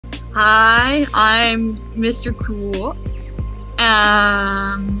Hi, I'm Mr. Cool.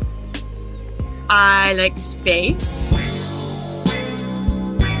 I like space.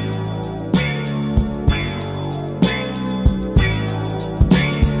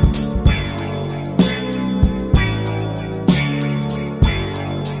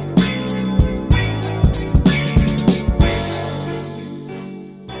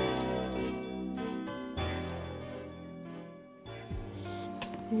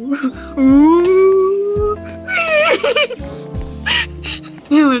 Ooh.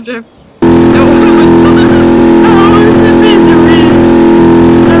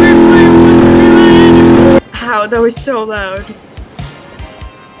 How that was so loud.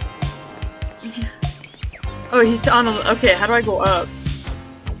 Oh, he's on a. Okay, how do I go up?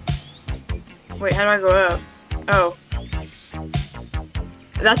 Wait, how do I go up? Oh.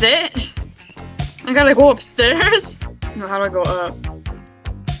 That's it? I gotta go upstairs? No, how do I go up?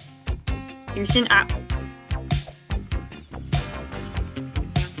 Houston, I'm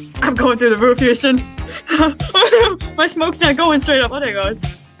going through the roof, Houston. Oh no, my smoke's not going straight up. Oh, there it goes.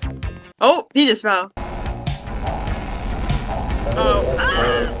 Oh, he just fell. Oh.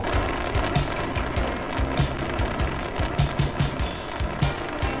 Ah!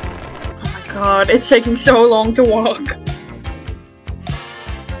 Oh my god, it's taking so long to walk.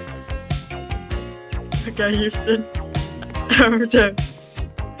 Okay, Houston. Over to.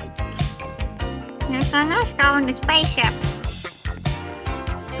 Houston, let's go in the spaceship.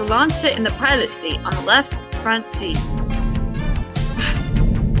 The launch sit in the pilot seat on the left front seat.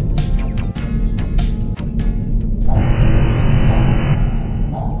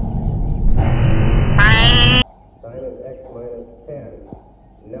 Minus X minus 10,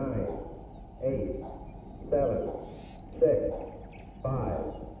 9, 8, 7, 6, 5,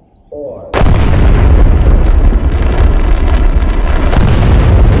 4.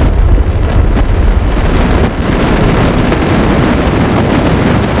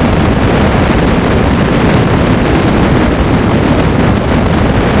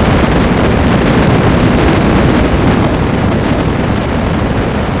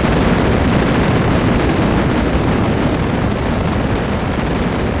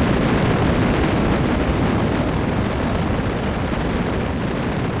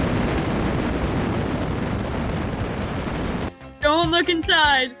 Don't look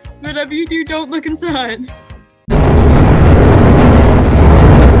inside. Whatever you do, don't look inside.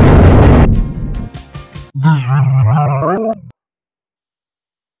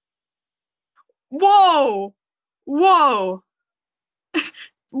 Whoa! Whoa!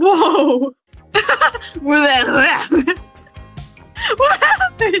 Whoa! What happened? What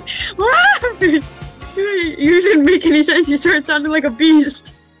happened? What happened? You didn't make any sense. You started sounding like a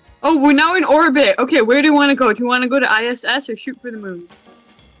beast. Oh, we're now in orbit. Okay, where do you want to go? Do you want to go to ISS or shoot for the moon?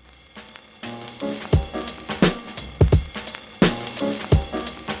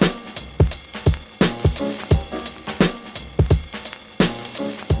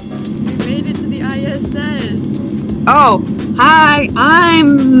 We made it to the ISS. Oh, hi,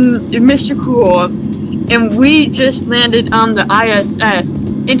 I'm Mr. Cool, and we just landed on the ISS,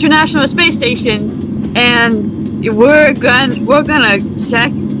 International Space Station, and we're gonna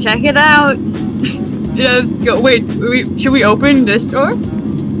check it out. Yeah, let's go. Wait, should we open this door?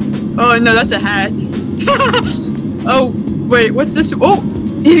 Oh no, that's a hatch. Oh, wait, what's this? Oh,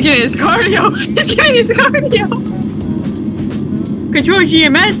 he's getting his cardio. He's getting his cardio. Control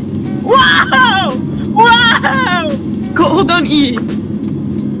GMS. Wow! Wow! Hold on E.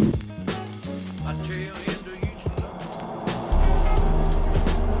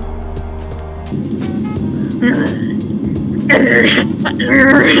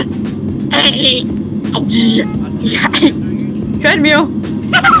 Treadmill.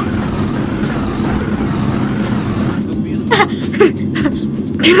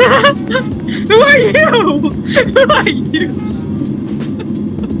 Who are you? Who are you?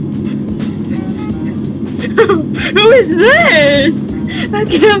 Who is this?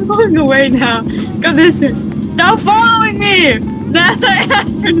 I'm going away now. Come this way. Stop following me! NASA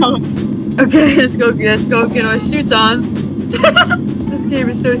astronaut. Okay, let's go get our suits on. This game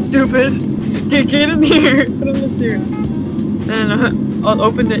is so stupid. Get in here. Put on the suit. And I'll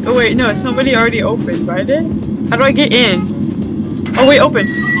open it. Oh wait, no, somebody already opened, right? How do I get in? Oh wait, open.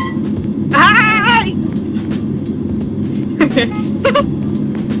 Hi! Okay.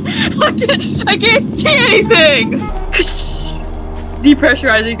 I can't see anything!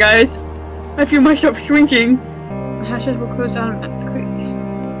 Depressurizing, guys. I feel myself shrinking. The hashes will close down quickly.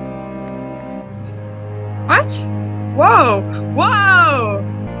 What? Whoa! Whoa!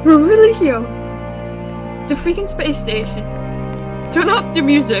 We're really here. The freaking space station. Turn off the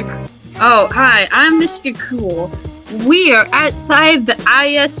music. Oh, hi, I'm Mr. Cool. We are outside the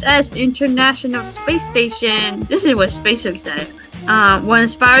ISS International Space Station. This is what SpaceX said. What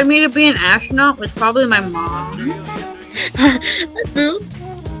inspired me to be an astronaut was probably my mom. Hi, Pooh.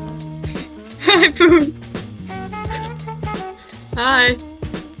 Hi, Pooh. Hi.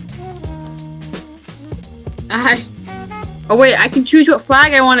 Hi. Oh wait, I can choose what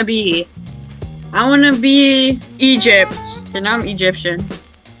flag I want to be. I want to be Egypt. And I'm Egyptian.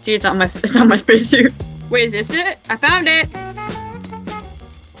 See, it's on my spacesuit. Wait, is this it? I found it.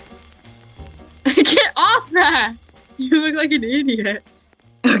 Get off that! You look like an idiot.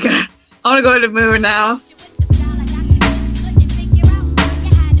 Okay, I want to go to the moon now.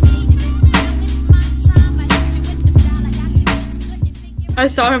 I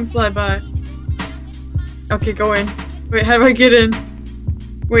saw him fly by. Okay, go in. Wait, how do I get in?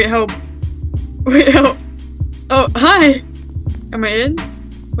 Wait, help. Wait, help. Oh, hi! Am I in?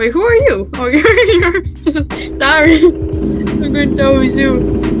 Wait, who are you? Oh, you're here. Sorry. I'm going to totally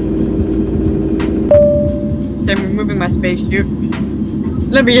zoom. Okay, I'm removing my spacesuit.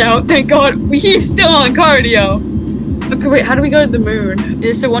 Let me out. Thank God. He's still on cardio. Okay, wait, how do we go to the moon?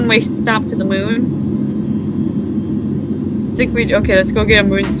 Is this a one-way stop to the moon? I think we... Okay, let's go get a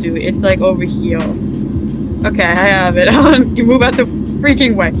moon suit. It's like over here. Okay, I have it. You move out the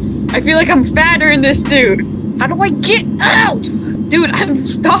freaking way. I feel like I'm fatter in this suit. How do I get out? Dude, I'm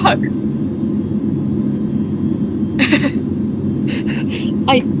stuck.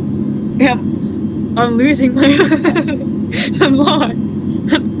 I'm losing my... I'm lost.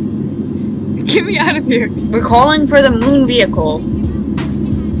 Get me out of here. We're calling for the moon vehicle.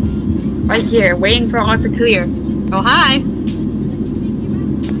 Right here, waiting for all to clear. Oh, hi.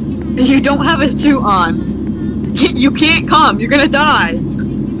 You don't have a suit on. You can't come. You're gonna die.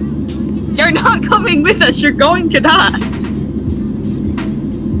 You're not coming with us. You're going to die.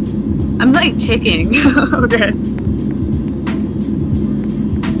 I'm like ticking. Okay.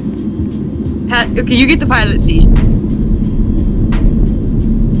 Okay, you get the pilot seat.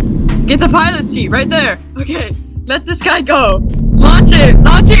 Get the pilot seat right there. Okay, let this guy go. Launch it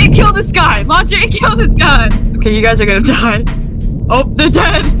and kill this guy. Launch it and kill this guy. Okay, you guys are gonna die. Oh, they're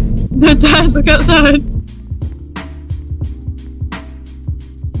dead. They're dead. Look outside.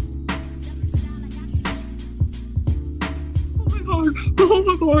 Oh my god. Oh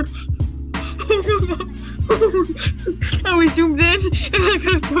my god. Oh, we zoomed in and I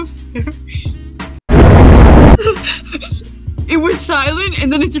got a jump scare. It was silent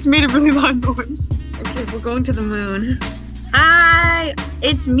and then it just made a really loud noise. Okay, we're going to the moon. Hi!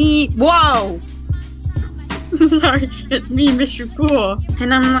 It's me. Whoa! Sorry, it's me, Mr. Cool.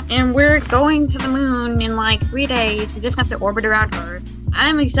 And we're going to the moon in like 3 days. We just have to orbit around Earth.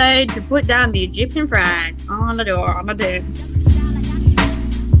 I'm excited to put down the Egyptian flag on the door, on the deck.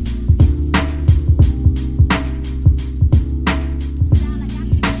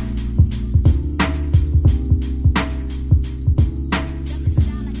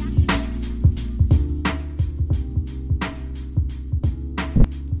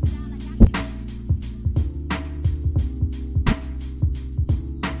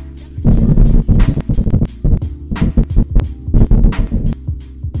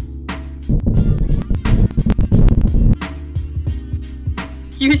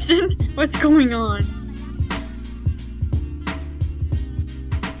 Houston, what's going on?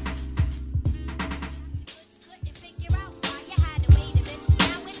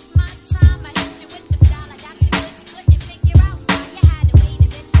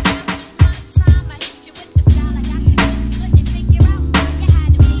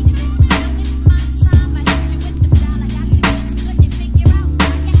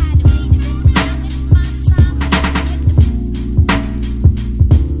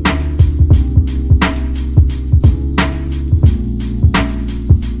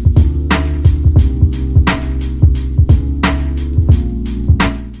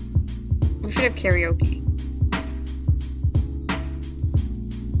 Karaoke.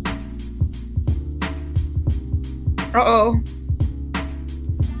 Uh-oh.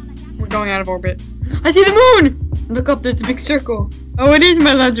 We're going out of orbit. I see the moon! Look up, there's a big circle. Oh, it is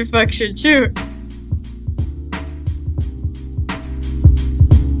my lens reflection, shoot.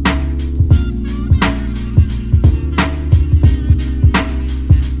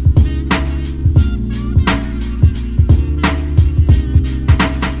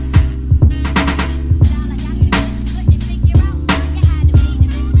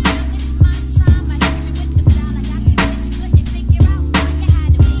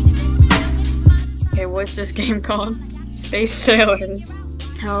 What's this game called? Space Sailors.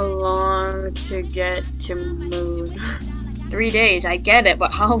 How long to get to moon? 3 days, I get it,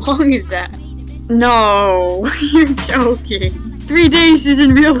 but how long is that? No, you're joking. 3 days is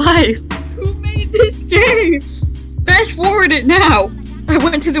in real life. Who made this game? Fast forward it now. I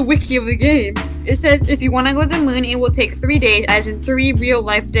went to the wiki of the game. It says if you want to go to the moon, it will take 3 days, as in 3 real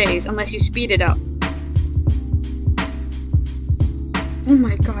life days, unless you speed it up. Oh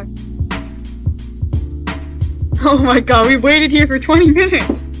my god. Oh my god, we waited here for 20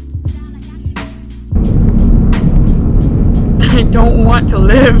 minutes. I don't want to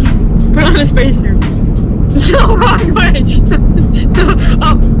live. Put on a spacesuit. No, wrong way.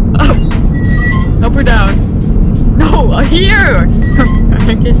 Up. Up or down. No, here.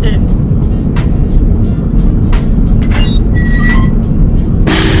 Get in.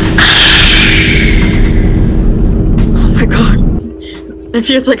 Oh my god. It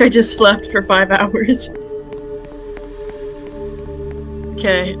feels like I just slept for 5 hours.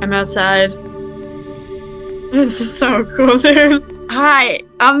 Okay, I'm outside. This is so cool, dude. Hi,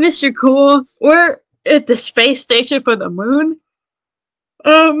 I'm Mr. Cool. We're at the space station for the moon.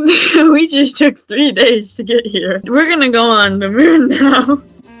 We just took 3 days to get here. We're gonna go on the moon now.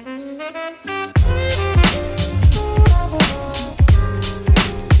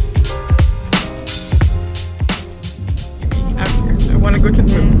 I wanna go to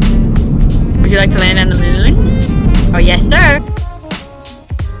the moon. Would you like to land on the moon? Oh, yes, sir.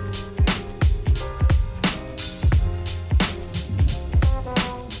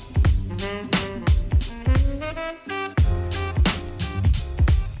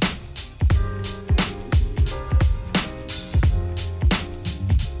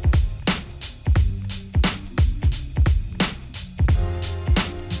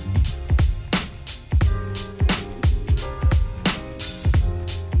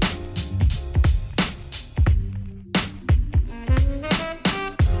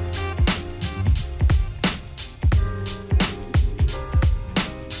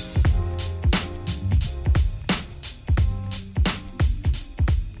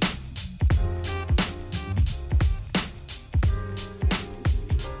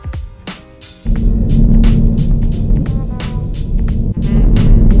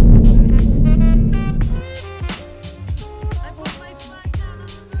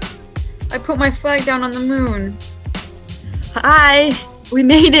 I put my flag down on the moon. Hi! We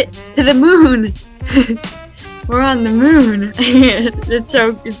made it to the moon! We're on the moon!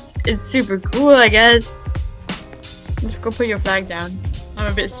 It's super cool, I guess. Let's go put your flag down.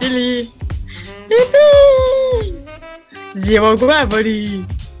 I'm a bit silly. Yippee! Zero gravity!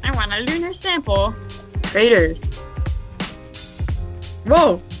 I want a lunar sample. Craters.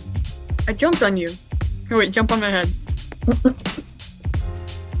 Whoa! I jumped on you. Oh wait, jump on my head.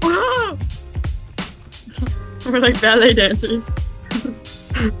 Whoa! We're like ballet dancers.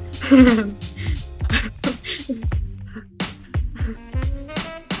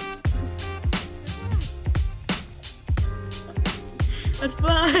 Let's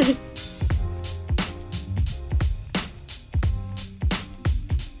fly!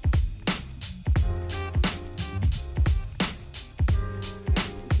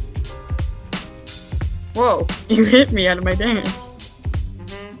 Whoa, you hit me out of my dance.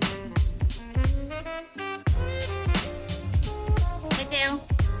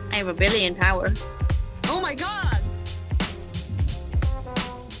 I have 1 billion power. Oh my god!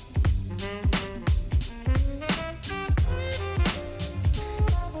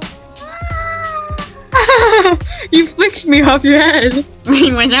 You flicked me off your head.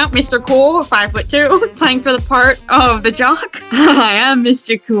 We went out, Mr. Cool, 5'2", playing for the part of the jock. I am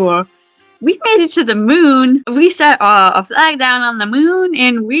Mr. Cool. We made it to the moon. We set a flag down on the moon,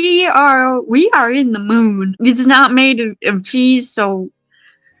 and we are in the moon. It's not made of cheese, so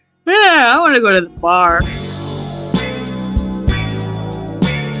yeah, I want to go to the bar.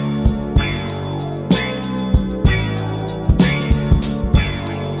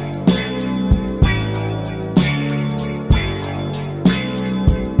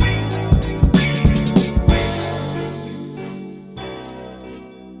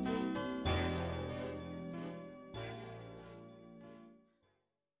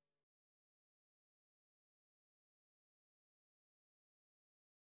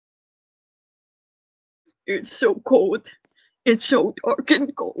 It's so cold. It's so dark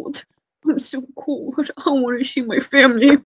and cold. I'm so cold. I want to see my family.